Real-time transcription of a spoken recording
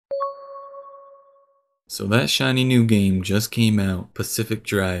So that shiny new game just came out, Pacific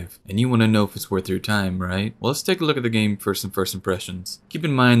Drive, and you want to know if it's worth your time, right? Well, let's take a look at the game for some first impressions. Keep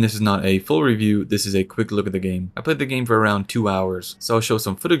in mind this is not a full review, this is a quick look at the game. I played the game for around 2 hours, so I'll show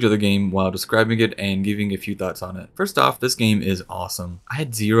some footage of the game while describing it and giving a few thoughts on it. First off, this game is awesome. I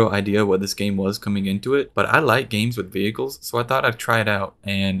had zero idea what this game was coming into it, but I like games with vehicles, so I thought I'd try it out,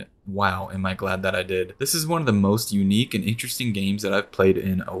 and wow, am I glad that I did. This is one of the most unique and interesting games that I've played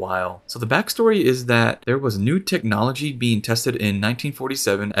in a while. So the backstory is that there was new technology being tested in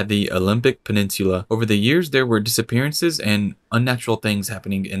 1947 at the Olympic Peninsula. Over the years, there were disappearances and unnatural things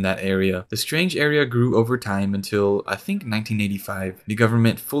happening in that area. The strange area grew over time until, I think, 1985. The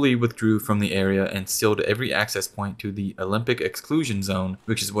government fully withdrew from the area and sealed every access point to the Olympic Exclusion Zone,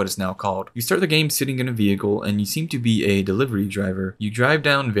 which is what it's now called. You start the game sitting in a vehicle and you seem to be a delivery driver. You drive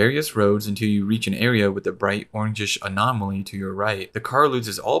down various roads until you reach an area with a bright orangish anomaly to your right. The car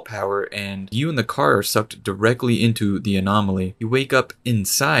loses all power and you and the car are sucked directly into the anomaly. You wake up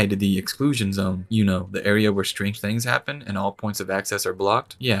inside the exclusion zone. You know, the area where strange things happen and all points of access are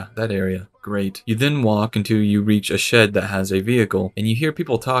blocked. Yeah, that area. Great. You then walk until you reach a shed that has a vehicle, and you hear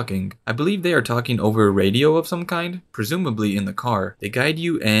people talking. I believe they are talking over a radio of some kind, presumably in the car. They guide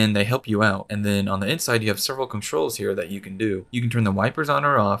you and they help you out, and then on the inside you have several controls here that you can do. You can turn the wipers on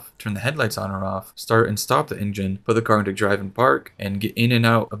or off, turn the headlights on or off, start and stop the engine, put the car into drive and park, and get in and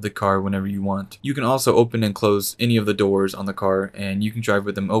out of the car whenever you want. You can also open and close any of the doors on the car, and you can drive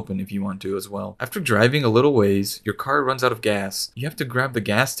with them open if you want to as well. After driving a little ways, your car runs out of gas. You have to grab the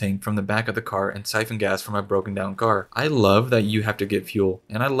gas tank from the back of the car and siphon gas from a broken down car. I love that you have to get fuel,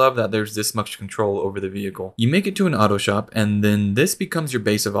 and I love that there's this much control over the vehicle. You make it to an auto shop, and then this becomes your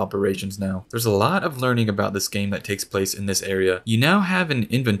base of operations now. There's a lot of learning about this game that takes place in this area. You now have an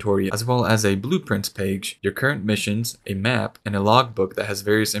inventory as well as a blueprints page, your current missions, a map, and a logbook that has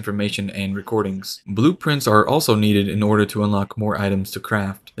various information and recordings. Blueprints are also needed in order to unlock more items to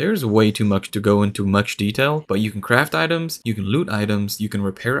craft. There's way too much to go into much detail, but you can craft items, you can loot items, you can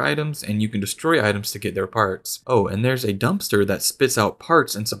repair items, and you can destroy items to get their parts. Oh, and there's a dumpster that spits out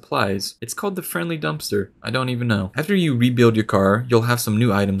parts and supplies. It's called the friendly dumpster. I don't even know. After you rebuild your car, you'll have some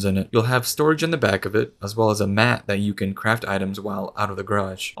new items in it. You'll have storage in the back of it, as well as a mat that you can craft items while out of the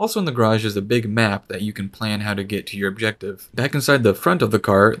garage. Also in the garage is a big map that you can plan how to get to your objective. Back inside the front of the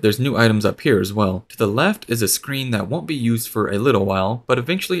car, there's new items up here as well. To the left is a screen that won't be used for a little while, but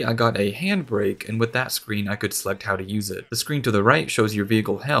eventually I got a handbrake, and with that screen I could select how to use it. The screen to the right shows your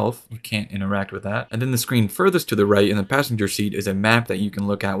vehicle health. You can't interact with that. And then the screen furthest to the right in the passenger seat is a map that you can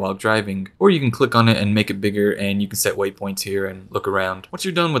look at while driving, or you can click on it and make it bigger, and you can set waypoints here and look around. Once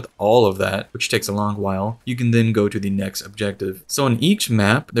you're done with all of that, which takes a long while, you can then go to the next objective. So on each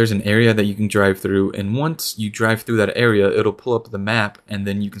map, there's an area that you can drive through, and once you drive through that area, it'll pull up the map, and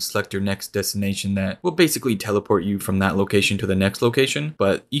then you can select your next destination that will basically teleport you from that location to the next location,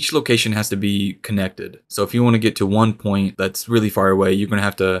 but each location has to be connected. So if you want to get to one point that's really far away, you're going to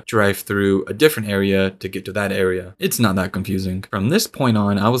have to drive through a different area to get to that area. It's not that confusing. From this point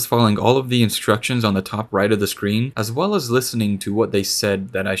on, I was following all of the instructions on the top right of the screen, as well as listening to what they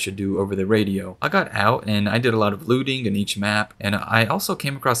said that I should do over the radio. I got out and I did a lot of looting in each map, and I also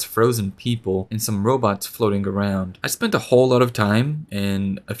came across frozen people and some robots floating around. I spent a whole lot of time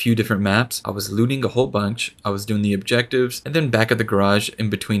in a few different maps. I was looting a whole bunch, I was doing the objectives, and then back at the garage in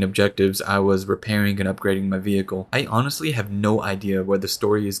between objectives, I was repairing and upgrading my vehicle. I honestly have no idea where the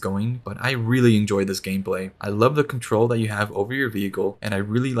story is going, but I really enjoy this gameplay. I love the control that you have over your vehicle, and I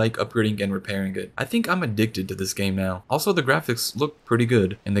really like upgrading and repairing it. I think I'm addicted to this game now. Also, the graphics look pretty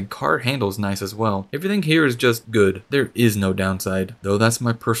good, and the car handles nice as well. Everything here is just good. There is no downside, though that's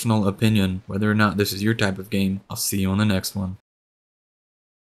my personal opinion. Whether or not this is your type of game, I'll see you on the next one.